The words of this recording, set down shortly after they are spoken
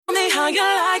you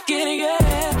like it,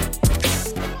 yeah.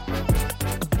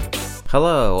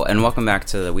 Hello, and welcome back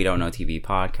to the We Don't Know TV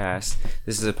podcast.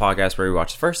 This is a podcast where we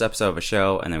watch the first episode of a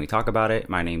show and then we talk about it.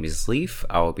 My name is Leaf.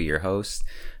 I will be your host.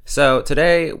 So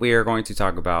today we are going to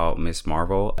talk about Ms.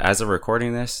 Marvel. As of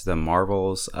recording this, the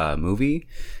Marvels movie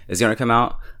is going to come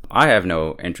out. I have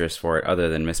no interest for it other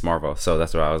than Ms. Marvel. So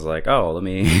that's why I was like, oh, let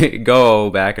me go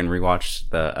back and rewatch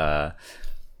the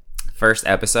first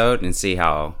episode and see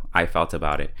how I felt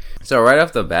about it. So right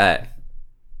off the bat,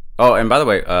 oh, and by the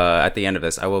way, at the end of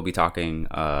this, I will be talking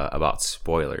about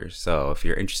spoilers. So if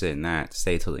you're interested in that,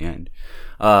 stay till the end.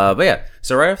 But yeah,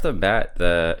 so right off the bat,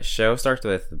 the show starts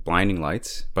with Blinding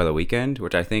Lights by The Weeknd,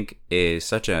 which I think is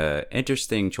such a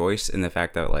interesting choice in the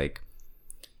fact that, like,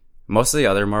 most of the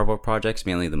other Marvel projects,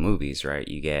 mainly the movies, right?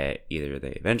 You get either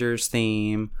the Avengers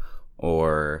theme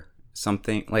or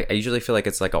something. Like, I usually feel like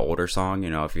it's like an older song. You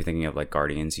know, if you're thinking of like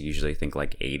Guardians, you usually think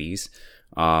like 80s.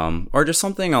 Or just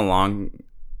something along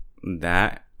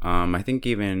that. I think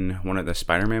even one of the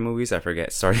Spider-Man movies, I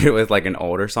forget, started with like an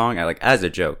older song, as a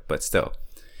joke, but still.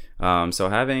 So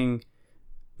having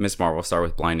Ms. Marvel start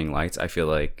with Blinding Lights, I feel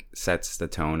like sets the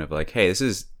tone of like, hey, this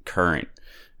is current.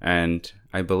 And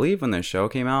I believe when the show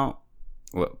came out,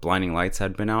 Blinding Lights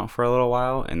had been out for a little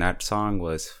while, and that song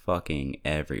was fucking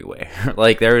everywhere.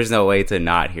 Like, there was no way to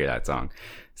not hear that song.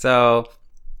 So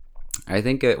I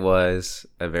think it was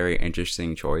a very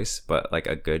interesting choice, but like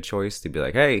a good choice to be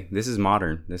like, hey, this is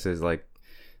modern. This is like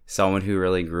someone who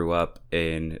really grew up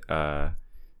in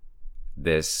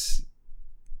this,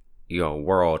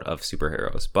 world of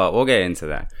superheroes. But we'll get into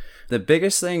that. The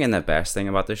biggest thing and the best thing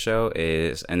about the show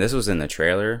is, and this was in the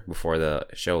trailer before the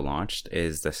show launched,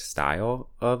 is the style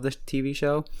of the TV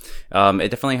show. It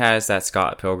definitely has that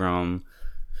Scott Pilgrim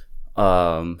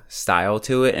style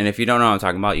to it, and if you don't know what I'm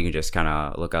talking about, you can just kind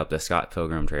of look up the Scott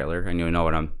Pilgrim trailer and you'll know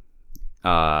what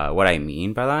I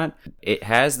mean by that. It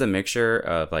has the mixture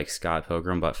of like Scott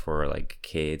Pilgrim but for like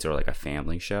kids or like a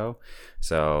family show.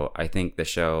 So I think the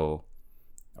show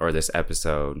or this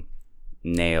episode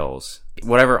nails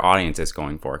whatever audience it's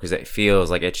going for, because it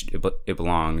feels like it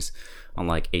belongs on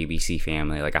like ABC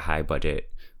Family, like a high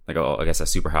budget, like I guess a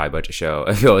super high budget show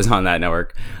if it was on that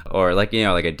network, or like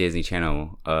like a Disney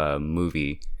Channel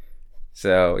movie.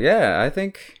 So yeah, I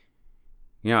think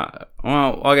well,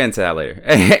 I'll get into that later.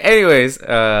 Anyways,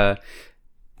 I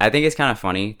think it's kind of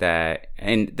funny that,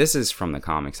 and this is from the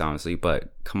comics honestly,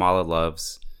 but Kamala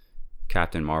loves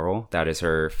Captain Marvel. That is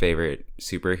her favorite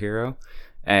superhero,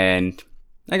 and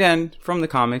again from the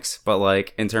comics, but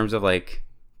like in terms of like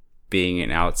being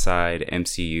an outside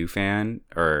MCU fan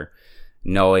or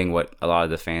knowing what a lot of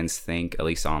the fans think, at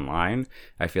least online,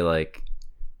 I feel like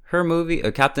her movie,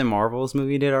 Captain Marvel's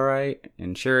movie, did all right.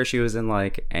 And sure, she was in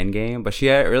like Endgame, but she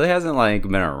really hasn't like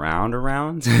been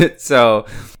around. So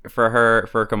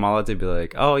for Kamala to be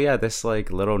like, oh yeah, this like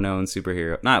little known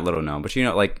superhero, not little known, but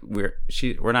like we're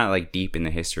not like deep in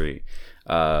the history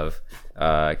of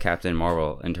Captain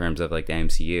Marvel in terms of like the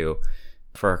MCU.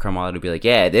 For Kamala to be like,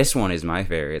 yeah, this one is my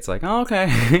favorite. It's like, oh,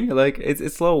 okay. Like, it's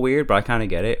a little weird, but I kind of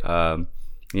get it.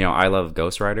 I love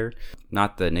Ghost Rider,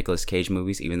 not the Nicolas Cage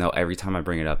movies, even though every time I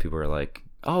bring it up, people are like,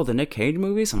 oh, the Nick Cage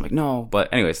movies? I'm like, no. But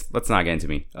anyways, let's not get into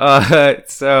me.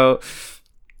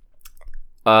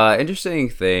 Interesting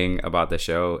thing about the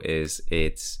show is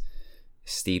it's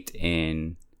steeped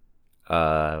in,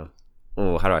 how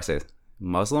do I say this?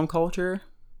 Muslim culture,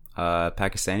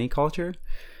 Pakistani culture.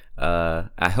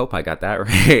 I hope I got that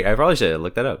right. I probably should have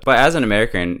looked that up. But as an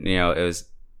American, it was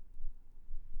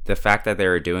the fact that they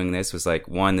were doing this was like,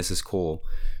 one, this is cool.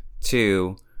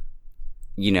 Two,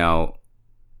 not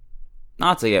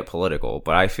to get political,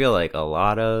 but I feel like a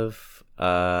lot of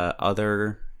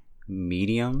other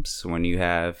mediums, when you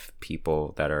have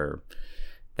people that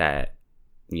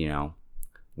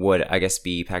would, I guess,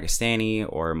 be Pakistani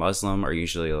or Muslim, are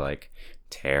usually like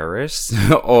terrorists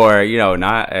or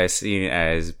not as seen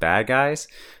as bad guys.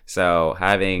 So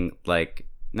having like,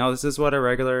 no, this is what a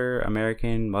regular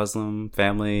American Muslim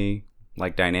family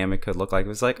like dynamic could look like. It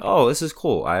was like, oh, this is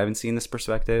cool. I haven't seen this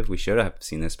perspective. We should have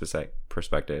seen this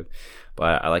perspective,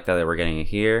 but I like that we're getting it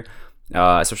here,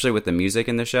 especially with the music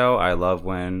in the show. I love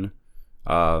when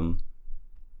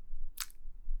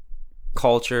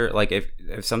culture, like if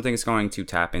something's going to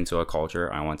tap into a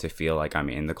culture, I want to feel like I'm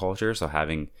in the culture. So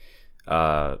having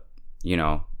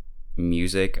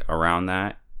music around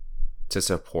that to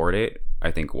support it, I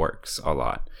think works a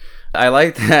lot. I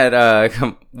like that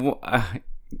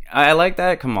I like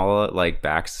that Kamala like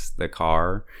backs the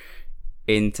car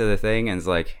into the thing and is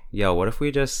like, yo, what if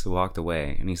we just walked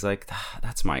away? And he's like,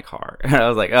 that's my car. And I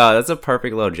was like, oh, that's a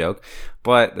perfect little joke.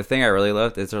 But the thing I really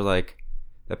loved is they're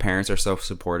the parents are so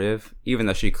supportive, even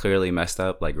though she clearly messed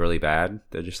up like really bad.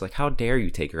 They're just like, how dare you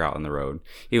take her out on the road?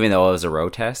 Even though it was a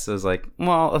road test, it was like,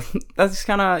 well, that's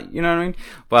kind of, you know what I mean?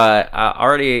 But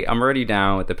I'm already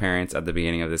down with the parents at the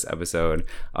beginning of this episode.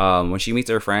 When she meets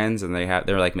her friends and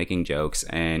they're like making jokes,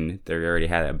 and they already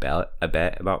had a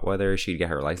bet about whether she'd get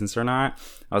her license or not.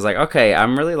 I was like, okay,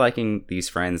 I'm really liking these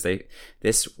friends.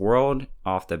 This world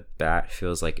off the bat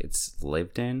feels like it's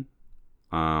lived in.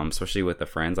 Especially with the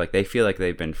friends, like they feel like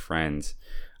they've been friends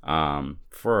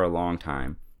for a long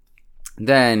time.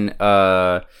 Then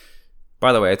by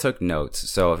the way, I took notes,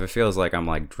 so if it feels like I'm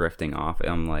like drifting off,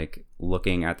 I'm like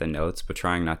looking at the notes but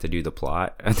trying not to do the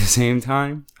plot at the same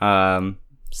time.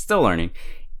 Still learning.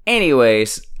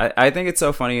 Anyways, I think it's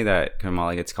so funny that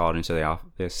Kamala gets called into the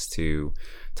office to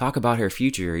talk about her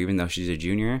future even though she's a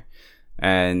junior.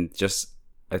 And just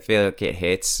I feel like it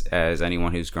hits as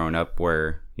anyone who's grown up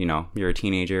where, you know, you're a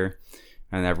teenager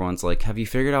and everyone's like, have you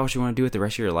figured out what you want to do with the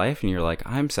rest of your life? And you're like,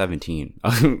 I'm 17.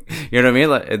 You know what I mean?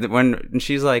 Like, when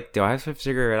she's like, do I have to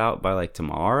figure it out by like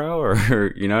tomorrow?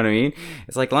 Or, you know what I mean?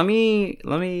 It's like, let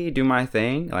me do my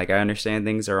thing. Like, I understand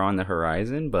things are on the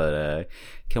horizon, but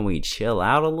can we chill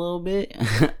out a little bit?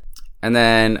 And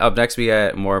then up next, we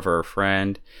get more of her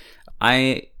friend.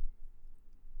 I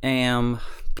am,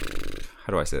 how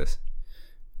do I say this?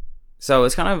 So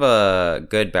it's kind of a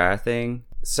good bad thing.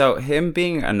 So him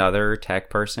being another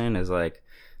tech person is like,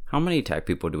 how many tech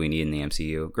people do we need in the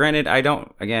MCU? Granted, I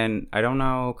don't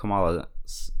know Kamala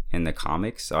in the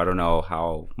comics, so I don't know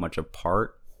how much a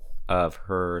part of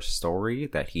her story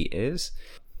that he is.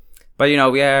 But, you know,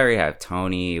 we already have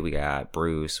Tony, we got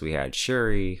Bruce, we had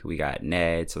Shuri, we got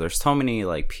Ned. So there's so many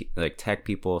like tech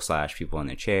people / people in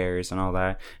the chairs and all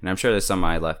that. And I'm sure there's some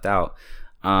I left out.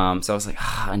 So I was like,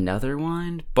 another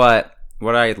one? But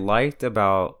what I liked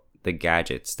about the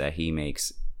gadgets that he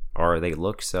makes are they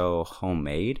look so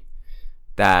homemade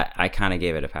that I kind of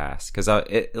gave it a pass. Because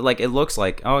it looks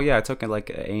like, oh yeah, I took like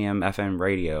an AM, FM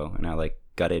radio and I like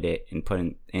gutted it and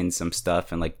put in some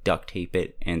stuff and like duct tape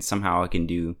it. And somehow I can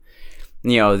do,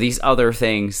 you know, these other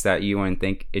things that you wouldn't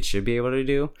think it should be able to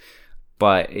do.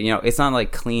 But, you know, it's not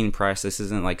like clean press. This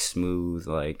isn't like smooth,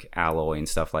 like alloy and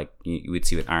stuff like you would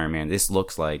see with Iron Man. This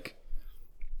looks like,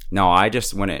 no, I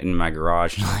just went in my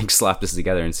garage and like slapped this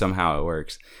together and somehow it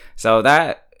works. So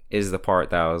that is the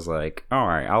part that I was like, all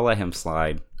right, I'll let him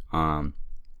slide on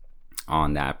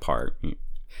that part.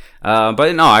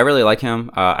 But no, I really like him.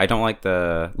 I don't like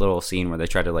the little scene where they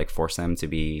try to like force them to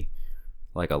be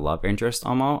like a love interest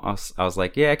almost. I was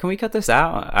like, yeah, can we cut this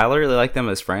out? I really like them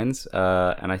as friends,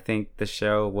 and I think the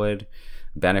show would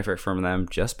benefit from them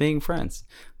just being friends.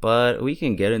 But we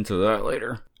can get into that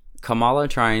later. Kamala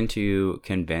trying to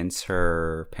convince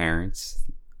her parents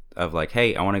of like,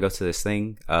 hey, I want to go to this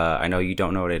thing. I know you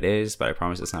don't know what it is, but I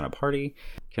promise it's not a party.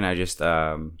 Can I just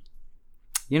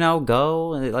you know, go?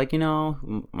 Like, you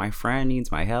know, my friend needs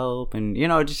my help, and you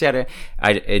know, just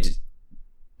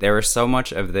there was so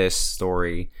much of this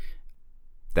story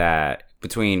that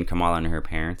between Kamala and her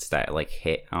parents that like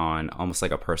hit on almost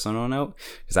like a personal note,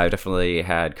 because I've definitely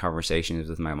had conversations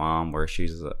with my mom where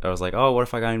I was like, oh, what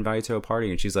if I got invited to a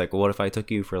party? And she's like, well, what if I took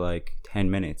you for like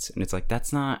 10 minutes? And it's like,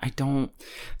 that's not, I don't.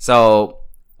 So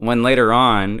when later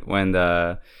on, when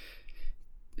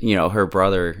you know, her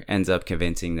brother ends up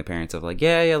convincing the parents of like,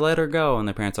 yeah, let her go. And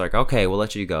the parents are like, okay, we'll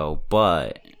let you go,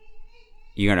 but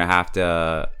you're going to have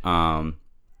to,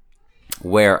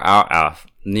 wear our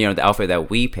you know, the outfit that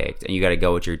we picked, and you got to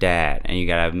go with your dad, and you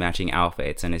got to have matching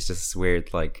outfits. And it's just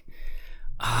weird, like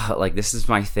this is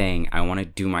my thing, I want to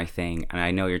do my thing, and I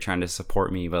know you're trying to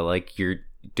support me, but like you're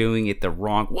doing it the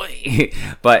wrong way.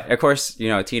 But of course, you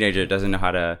know, a teenager doesn't know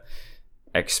how to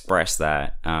express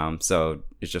that, so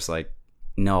it's just like,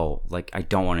 no, like I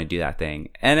don't want to do that thing.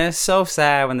 And it's so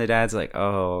sad when the dad's like,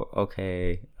 oh,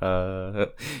 okay,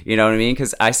 you know what I mean?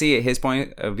 Because I see his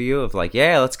point of view of like,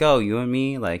 yeah, let's go, you and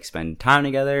me, like spend time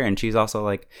together. And she's also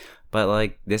like, but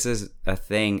like this is a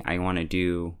thing I want to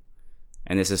do,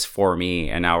 and this is for me,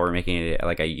 and now we're making it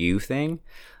like a you thing.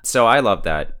 So I love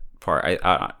that part.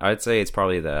 I'd say it's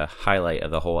probably the highlight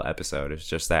of the whole episode. It's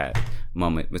just that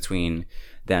moment between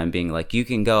them being like, you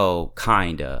can go,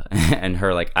 kinda, and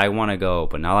her like, I want to go,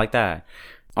 but not like that.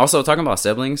 Also, talking about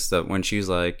siblings, that when she's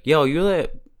like, yo, you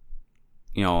let,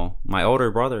 you know, my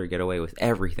older brother get away with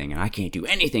everything, and I can't do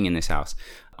anything in this house.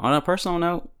 On a personal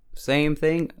note, same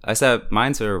thing. I said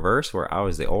mine's the reverse, where I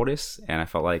was the oldest, and I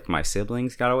felt like my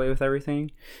siblings got away with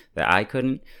everything that I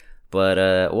couldn't.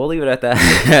 But we'll leave it at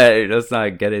that. Let's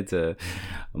not get into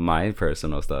my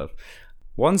personal stuff.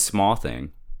 One small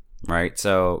thing, right?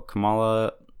 So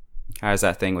Kamala has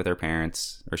that thing with her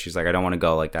parents where she's like, I don't want to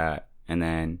go like that. And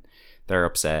then They're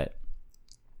upset.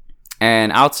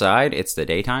 And outside, it's the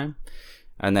daytime.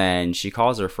 And then she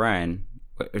calls her friend,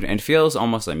 and it feels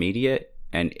almost immediate,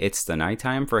 and it's the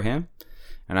nighttime for him.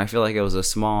 And I feel like it was a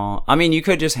small... I mean, you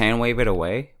could just hand wave it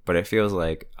away, but it feels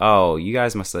like, oh, you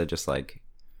guys must have just like...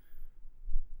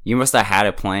 You must have had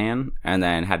a plan and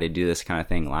then had to do this kind of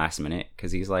thing last minute.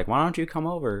 Because he's like, why don't you come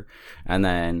over? And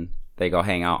then they go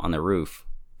hang out on the roof.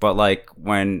 But like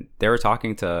when they were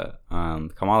talking to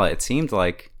Kamala, it seemed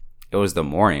like it was the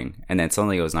morning. And then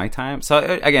suddenly it was nighttime.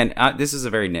 So again, this is a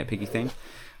very nitpicky thing.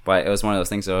 But it was one of those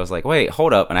things that I was like, wait,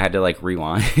 hold up. And I had to like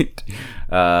rewind.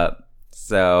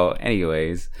 So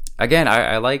anyways, again,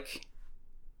 I like...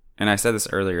 And I said this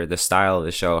earlier, the style of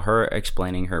the show, her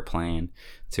explaining her plan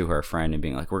to her friend and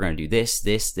being like, we're going to do this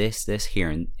here,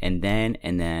 and then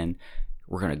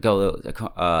we're going to go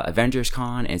to Avengers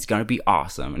Con, and it's going to be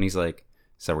awesome. And he's like,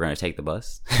 so we're going to take the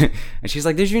bus? And she's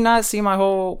like, did you not see my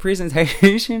whole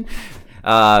presentation?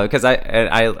 Because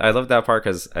I love that part,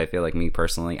 because I feel like me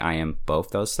personally, I am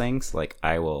both those things. Like,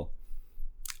 I will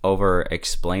over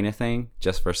explain a thing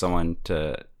just for someone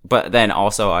to... But then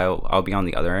also I'll be on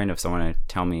the other end of someone to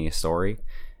tell me a story,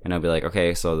 and I'll be like,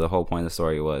 okay, so the whole point of the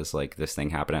story was like this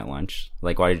thing happened at lunch.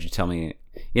 Like, why did you tell me?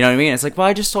 You know what I mean? It's like, well,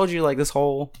 I just told you like this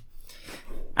whole...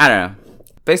 I don't know.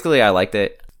 Basically, I liked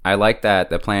it. I like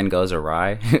that the plan goes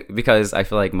awry because I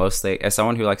feel like as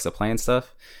someone who likes to plan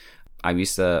stuff, I'm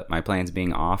used to my plans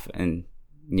being off, and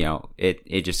you know,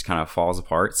 it just kind of falls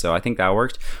apart. So I think that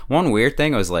worked. One weird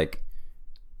thing was like,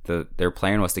 their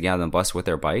plan was to get on the bus with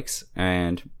their bikes,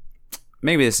 and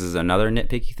maybe this is another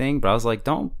nitpicky thing, but I was like,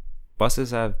 don't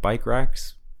buses have bike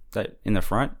racks that in the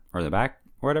front or the back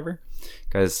or whatever?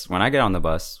 Because when I get on the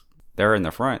bus, they're in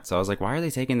the front. So I was like, why are they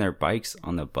taking their bikes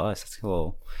on the bus? It's a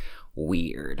little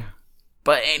weird.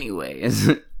 But anyways,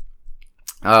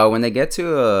 when they get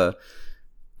to a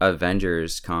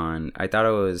Avengers Con, I thought it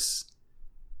was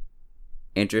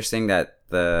interesting that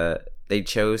they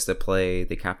chose to play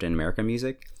the Captain America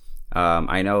music.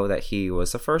 I know that he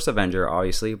was the first Avenger,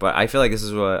 obviously, but I feel like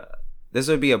this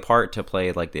would be a part to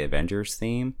play like the Avengers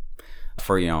theme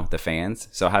for, you know, the fans.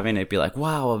 So having it be like,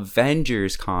 wow,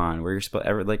 Avengers Con, where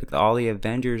you're like all the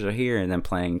Avengers are here, and then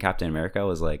playing Captain America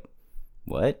was like,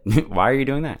 what? Why are you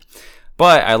doing that?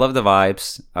 But I love the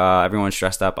vibes. Everyone's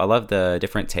dressed up. I love the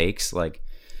different takes. Like,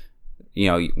 you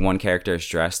know, one character is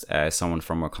dressed as someone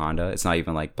from Wakanda. It's not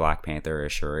even like Black Panther or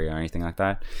Shuri or anything like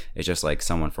that. It's just like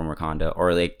someone from Wakanda.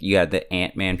 Or like you had the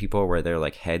Ant-Man people where their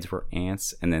like heads were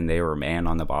ants and then they were man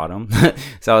on the bottom.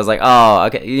 So I was like, oh,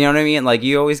 okay. You know what I mean? Like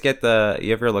you always get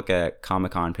you ever look at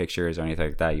Comic-Con pictures or anything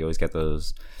like that, you always get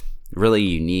those really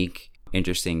unique,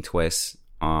 interesting twists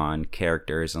on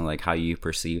characters and like how you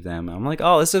perceive them. I'm like,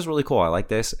 oh, this is really cool. I like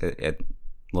this. It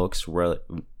looks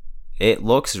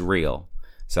real.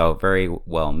 So very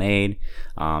well made.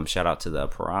 Shout out to the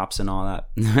props and all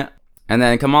that. And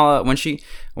then Kamala,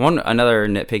 another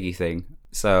nitpicky thing.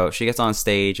 So she gets on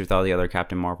stage with all the other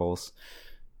Captain Marvels,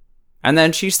 and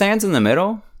then she stands in the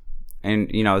middle. And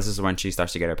you know, this is when she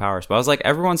starts to get her powers. But I was like,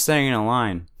 everyone's standing in a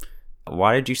line.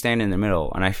 Why did you stand in the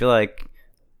middle? And I feel like,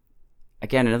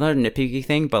 again, another nitpicky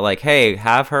thing, but like, hey,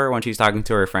 have her when she's talking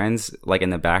to her friends, like in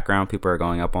the background, people are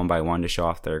going up one by one to show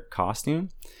off their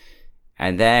costume.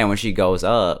 And then when she goes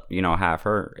up, you know,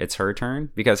 it's her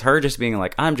turn. Because her just being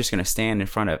like, I'm just going to stand in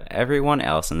front of everyone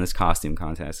else in this costume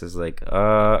contest is like,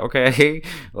 okay.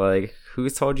 Like, who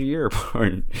told you you're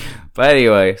important? But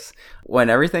anyways,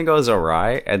 when everything goes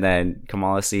awry and then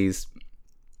Kamala sees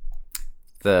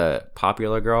the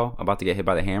popular girl about to get hit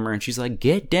by the hammer and she's like,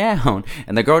 get down.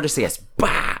 And the girl just says,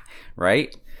 bah,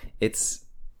 right? It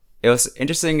was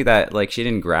interesting that like she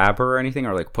didn't grab her or anything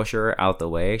or like push her out the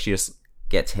way. She just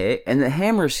gets hit, and the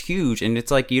hammer's huge, and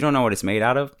it's like you don't know what it's made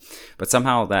out of, but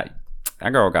somehow that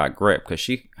girl got grip because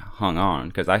she hung on.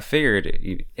 Because I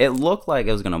figured it looked like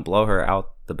it was gonna blow her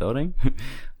out the building,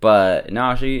 but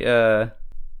no, she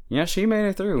made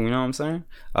it through. You know what I'm saying?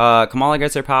 Kamala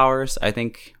gets her powers.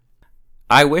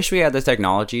 I wish we had the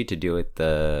technology to do it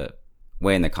the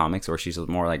way in the comics, where she's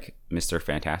more like Mr.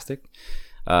 Fantastic,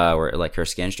 where like her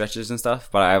skin stretches and stuff.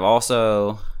 But I've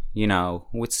also, you know,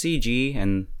 with CG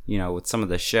and, you know, with some of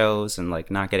the shows and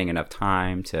like not getting enough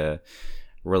time to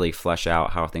really flesh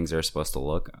out how things are supposed to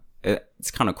look,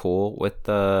 it's kind of cool with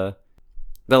the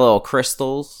little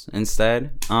crystals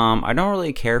instead. I don't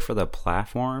really care for the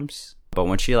platforms, but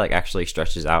when she like actually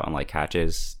stretches out and like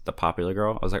catches the popular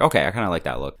girl, I was like, okay, I kind of like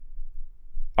that look.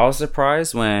 I was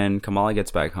surprised when Kamala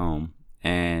gets back home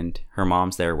and her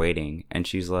mom's there waiting, and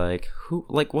she's like,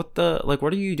 what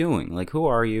are you doing? Like, who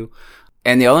are you?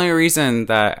 And the only reason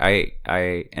that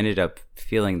I ended up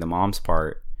feeling the mom's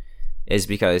part is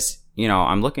because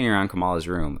I'm looking around Kamala's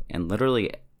room, and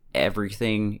literally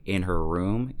everything in her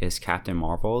room is Captain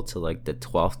Marvel to like the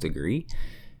 12th degree.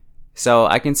 So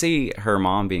I can see her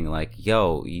mom being like,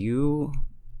 yo, you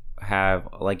have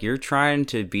like, you're trying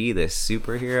to be this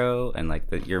superhero, and like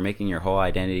you're making your whole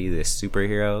identity this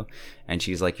superhero, and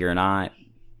she's like, you're not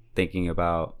thinking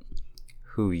about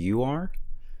who you are.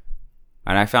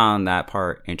 And I found that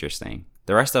part interesting.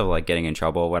 The rest of like getting in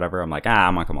trouble, whatever, I'm like,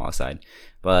 I'm on Kamala's side.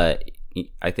 But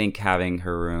I think having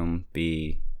her room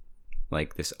be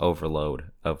like this overload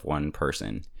of one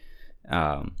person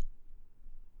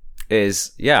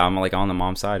is, I'm like on the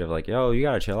mom's side of like, yo, you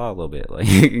gotta chill out a little bit, like,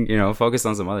 focus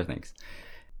on some other things.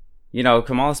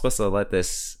 Kamala's supposed to let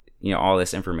this, all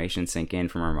this information sink in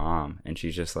from her mom, and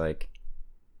she's just like,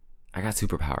 I got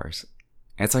superpowers.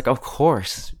 And it's like, of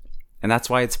course. And that's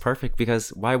why it's perfect, because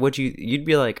why would you'd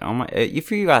be like, oh my,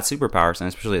 if you got superpowers, and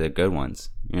especially the good ones,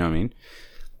 you know what I mean?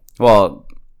 Well,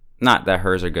 not that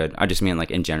hers are good, I just mean like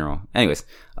in general. Anyways,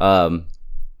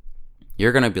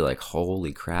 you're gonna be like,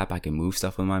 holy crap, I can move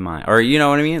stuff with my mind. Or you know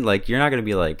what I mean? Like, you're not gonna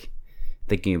be like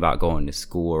thinking about going to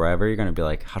school or whatever. You're gonna be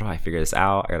like, how do I figure this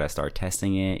out? I gotta start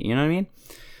testing it. You know what I mean?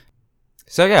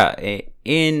 So yeah,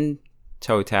 in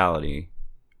totality,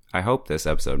 I hope this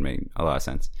episode made a lot of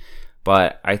sense.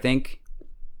 But I think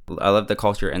I love the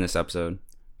culture in this episode.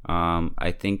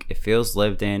 I think it feels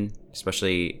lived in,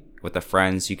 especially with the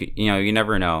friends. You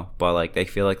never know, but like they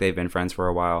feel like they've been friends for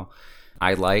a while.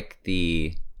 I like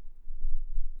the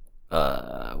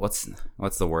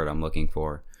what's the word I'm looking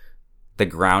for? The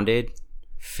grounded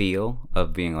feel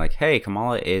of being like, hey,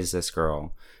 Kamala is this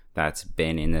girl that's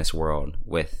been in this world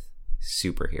with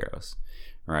superheroes,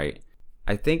 right?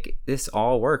 I think this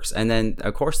all works. And then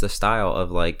of course the style of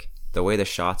like the way the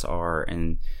shots are,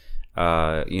 and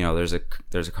there's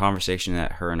a conversation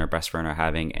that her and her best friend are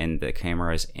having, and the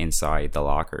camera is inside the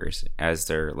lockers as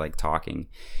they're like talking,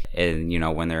 and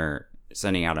when they're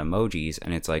sending out emojis,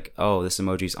 and it's like, oh, this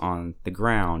emoji's on the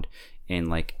ground in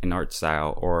like an art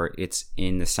style, or it's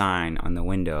in the sign on the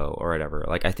window or whatever.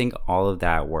 Like, I think all of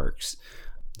that works.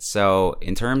 So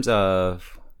in terms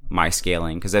of my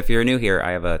scaling, because if you're new here,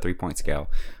 I have a 3-point scale.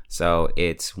 So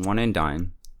it's 1 and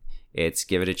done, it's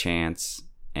give it a chance,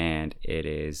 and it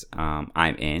is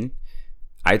I'm in.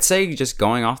 I'd say just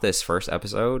going off this first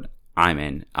episode, I'm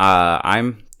in.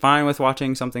 I'm fine with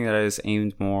watching something that is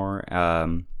aimed more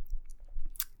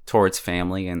towards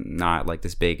family, and not like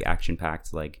this big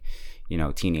action-packed like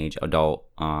teenage adult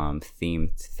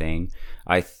themed thing.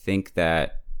 I think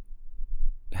that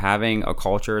having a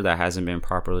culture that hasn't been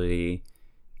properly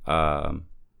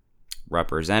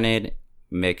represented,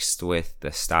 mixed with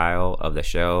the style of the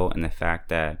show and the fact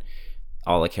that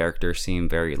all the characters seem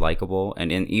very likable,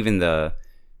 and even the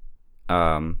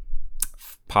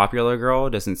popular girl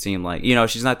doesn't seem like,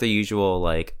 she's not the usual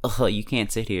like, oh, you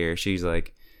can't sit here. She's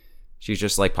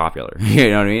just like popular. You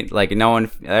know what I mean? Like,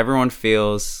 everyone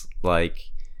feels like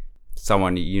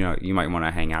someone you might want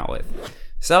to hang out with.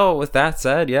 So with that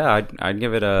said, yeah, I'd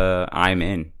give it a I'm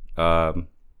in, and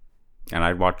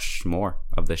I'd watch more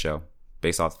of the show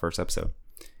based off the first episode.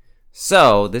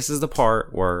 So this is the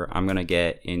part where I'm gonna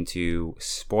get into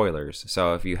spoilers.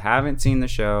 So if you haven't seen the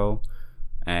show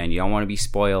and you don't want to be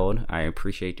spoiled, I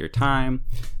appreciate your time.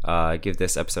 Give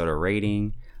this episode a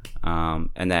rating, and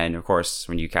then of course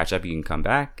when you catch up, you can come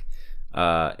back.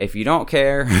 If you don't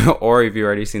care, or if you've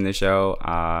already seen the show,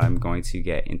 I'm going to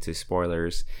get into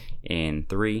spoilers in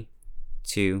 3,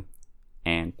 2,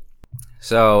 and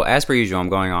so as per usual, I'm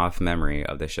going off memory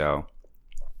of the show.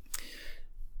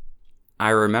 I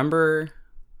remember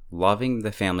loving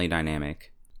the family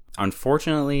dynamic.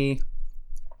 Unfortunately,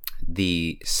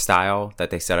 the style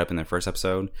that they set up in the first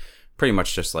episode pretty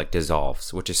much just like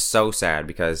dissolves, which is so sad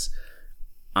because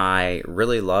I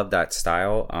really love that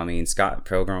style. I mean, Scott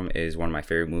Pilgrim is one of my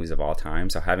favorite movies of all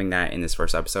time. So having that in this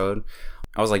first episode,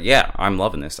 I was like, yeah, I'm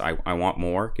loving this. I want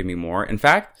more. Give me more. In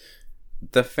fact,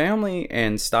 the family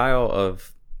and style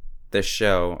of this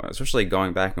show, especially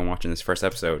going back and watching this first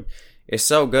episode, is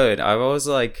so good. I was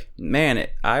like, man,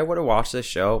 I would have watched this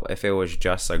show if it was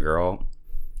just a girl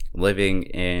living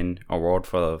in a world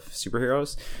full of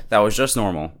superheroes that was just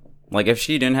normal. Like, if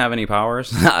she didn't have any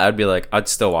powers, I'd be like, I'd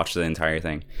still watch the entire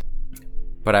thing.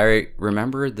 But I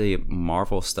remember the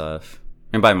Marvel stuff,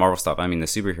 and by Marvel stuff, I mean the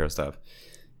superhero stuff,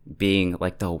 being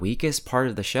like the weakest part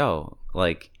of the show.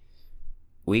 Like,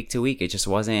 week to week, it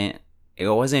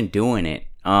wasn't doing it.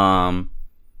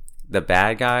 The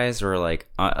bad guys were like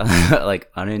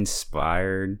like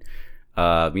uninspired.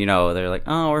 They're like,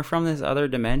 oh, we're from this other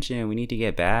dimension, we need to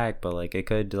get back, but like it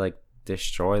could like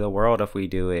destroy the world if we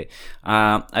do it.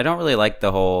 I don't really like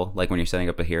the whole, like, when you're setting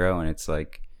up a hero and it's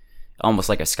like, almost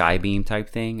like a sky beam type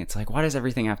thing. It's like, why does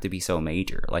everything have to be so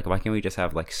major? Like, why can't we just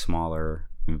have like smaller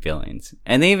villains?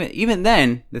 And even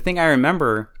then, the thing I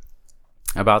remember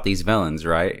about these villains,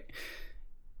 right,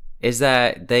 is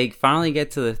that they finally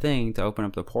get to the thing to open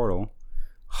up the portal.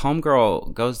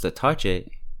 Homegirl goes to touch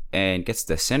it and gets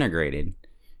disintegrated.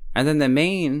 And then the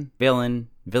main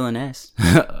villainess,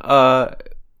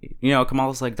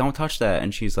 Kamala's like, don't touch that.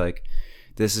 And she's like,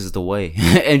 this is the way.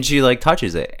 And she like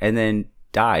touches it and then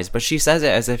dies. But she says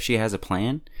it as if she has a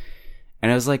plan.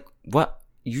 And I was like, what?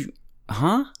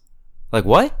 Like,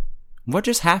 what? What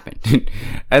just happened?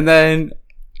 And then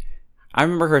I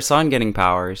remember her son getting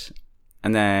powers.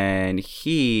 And then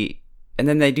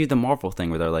they do the Marvel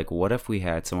thing where they're like, what if we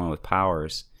had someone with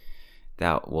powers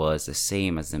that was the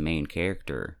same as the main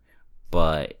character,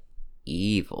 but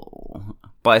evil?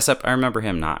 But except I remember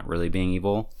him not really being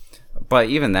evil. But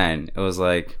even then, it was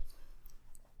like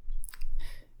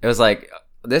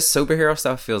this superhero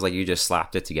stuff feels like you just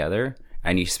slapped it together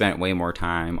and you spent way more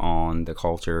time on the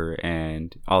culture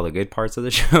and all the good parts of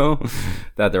the show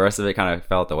that the rest of it kind of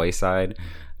fell at the wayside.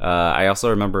 I also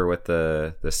remember with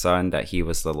the son that he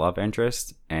was the love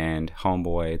interest, and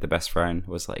homeboy, the best friend,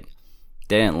 was like,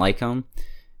 didn't like him,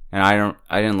 and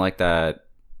I didn't like that.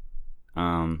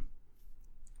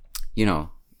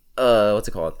 What's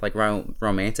it called? Like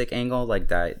romantic angle, like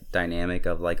that dynamic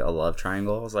of like a love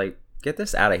triangle. I was like, get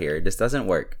this out of here. This doesn't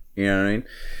work. You know what I mean?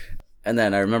 And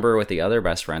then I remember with the other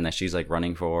best friend that she's like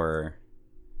running for,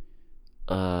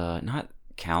 not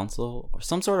council or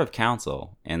some sort of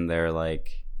council in their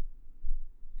like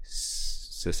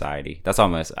society. That's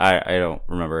almost, I don't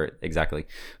remember exactly,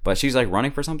 but she's like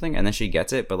running for something and then she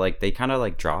gets it, but like they kind of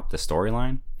like drop the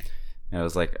storyline. And I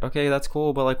was like, okay, that's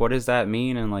cool, but like, what does that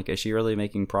mean? And like, is she really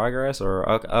making progress? Or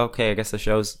okay, I guess the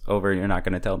show's over and you're not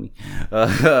gonna tell me.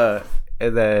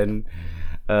 And then,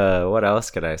 what else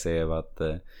could I say about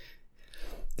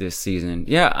this season?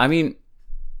 Yeah, I mean,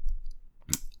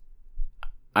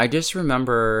 I just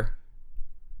remember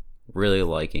really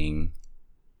liking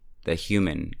the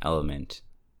human element,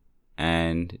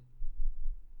 and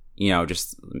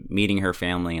just meeting her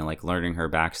family and like learning her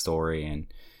backstory, and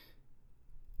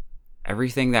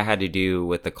everything that had to do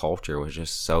with the culture was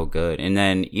just so good. And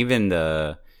then even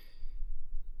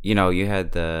you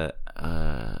had the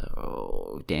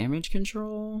damage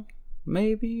control,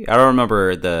 maybe, I don't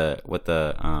remember what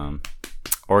the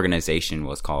organization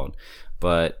was called,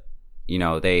 but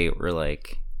they were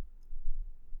like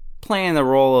playing the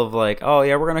role of like, oh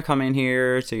yeah, we're gonna come in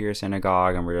here to your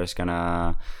synagogue and we're just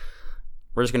gonna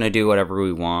do whatever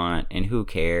we want, and who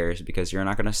cares, because you're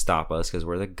not gonna stop us because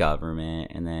we're the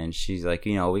government. And then she's like,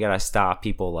 we gotta stop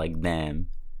people like them.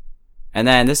 And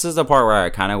then this is the part where I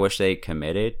kind of wish they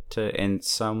committed to in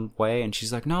some way. And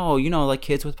she's like, no, like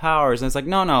kids with powers. And it's like,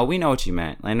 no, we know what you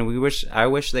meant. And I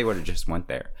wish they would have just went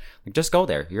there. Like, just go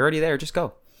there. You're already there. Just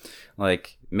go.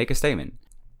 Like, make a statement.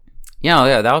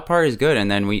 Yeah, that part is good.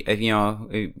 And then if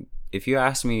you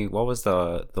ask me what was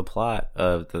the plot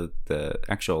of the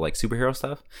actual like superhero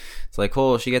stuff, it's like,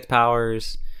 cool, she gets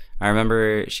powers. I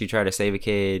remember she tried to save a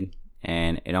kid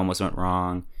and it almost went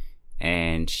wrong.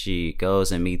 And she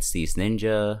goes and meets these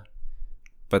ninja,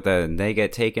 but then they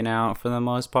get taken out for the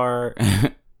most part.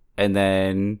 And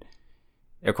then,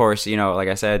 of course, like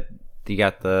I said, you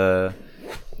got the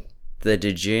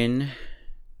Jin.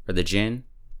 I don't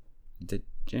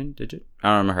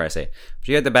remember how I say it. But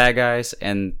you got the bad guys,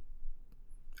 and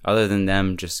other than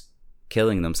them just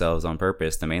killing themselves on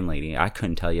purpose, the main lady, I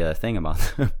couldn't tell you a thing about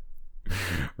them.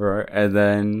 Right. And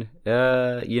then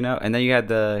and then you had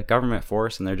the government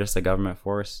force, and they're just a government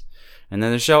force, and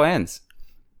then the show ends.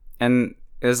 And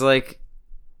it was like,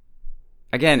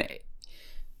 again,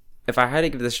 if I had to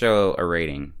give the show a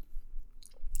rating,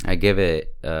 I give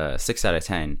it 6 out of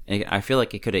 10. I feel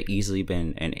like it could have easily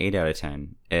been an 8 out of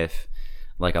 10 if,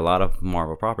 like a lot of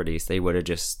Marvel properties, they would have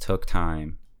just took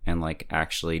time and like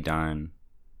actually done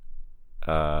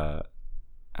a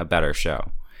better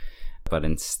show. But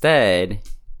instead,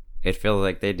 it feels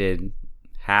like they did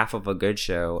half of a good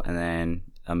show and then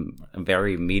a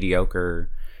very mediocre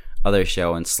other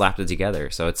show and slapped it together.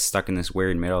 So it's stuck in this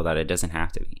weird middle that it doesn't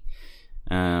have to be.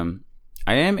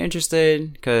 I am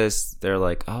interested because they're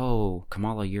like, oh,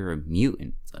 Kamala, you're a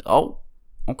mutant. It's like, oh,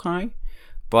 okay.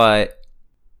 But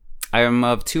I am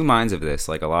of two minds of this,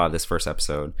 like a lot of this first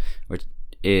episode, which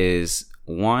is,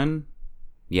 one,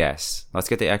 yes, let's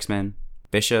get the X-Men.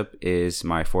 Bishop is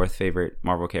my fourth favorite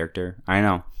Marvel character. I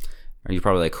know. Are you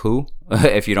probably like, who?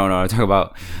 If you don't know what I'm talking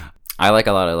about. I like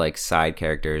a lot of like side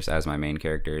characters as my main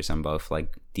characters. I'm both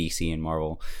like DC and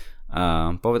Marvel.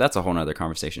 But that's a whole nother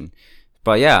conversation.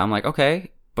 But yeah, I'm like,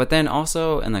 okay. But then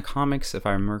also in the comics, if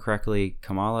I remember correctly,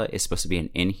 Kamala is supposed to be an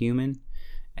Inhuman,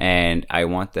 and I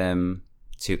want them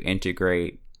to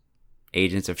integrate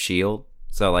Agents of S.H.I.E.L.D.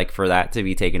 So like for that to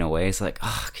be taken away, it's like,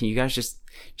 oh, can you guys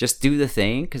just do the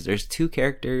thing? Because there's 2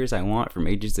 characters I want from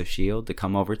Agents of S.H.I.E.L.D. to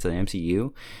come over to the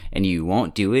MCU, and you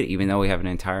won't do it, even though we have an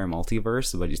entire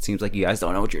multiverse. But it seems like you guys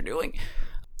don't know what you're doing.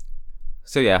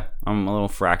 So yeah, I'm a little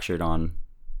fractured on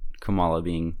Kamala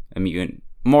being a mutant,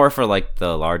 more for like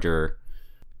the larger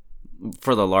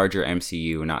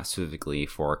MCU, not specifically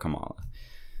for Kamala.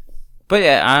 But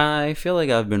yeah, I feel like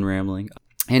I've been rambling.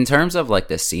 In terms of like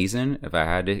the season, if I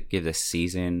had to give the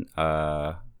season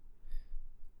what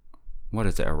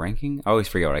is it, a ranking? I always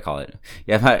forget what I call it.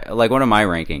 Yeah, like one of my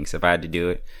rankings, if I had to do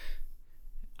it,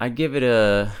 I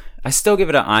still give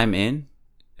it a I'm in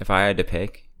if I had to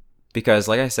pick. Because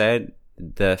like I said,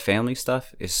 the family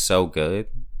stuff is so good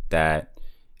that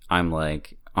I'm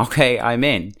like, okay, I'm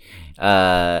in.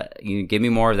 You give me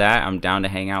more of that. I'm down to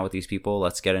hang out with these people.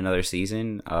 Let's get another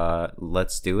season.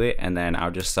 Let's do it. And then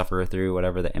I'll just suffer through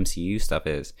whatever the MCU stuff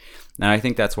is. And I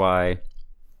think that's why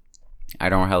I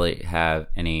don't really have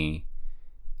any,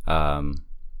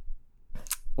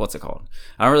 what's it called?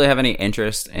 I don't really have any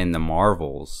interest in the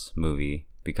Marvels movie,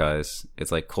 because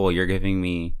it's like, cool, you're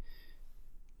gonna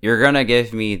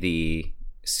give me the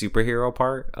superhero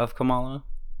part of Kamala,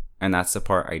 and that's the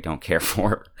part I don't care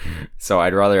for. So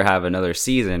I'd rather have another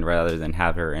season rather than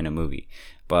have her in a movie.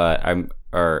 But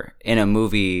or in a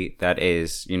movie that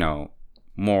is,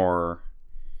 more,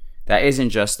 that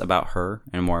isn't just about her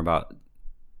and more about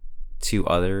 2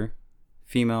 other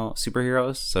female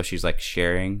superheroes. So she's like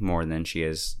sharing more than she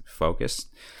is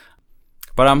focused.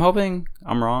 But I'm hoping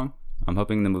I'm wrong. I'm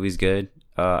hoping the movie's good.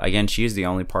 Again, she's the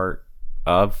only part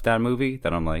of that movie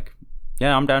that I'm like,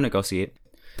 yeah, I'm down to go see it.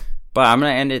 But I'm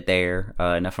going to end it there.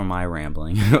 Enough of my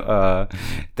rambling.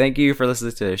 Thank you for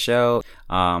listening to the show.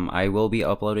 I will be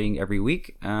uploading every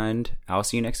week, and I'll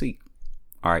see you next week.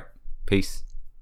 All right. Peace.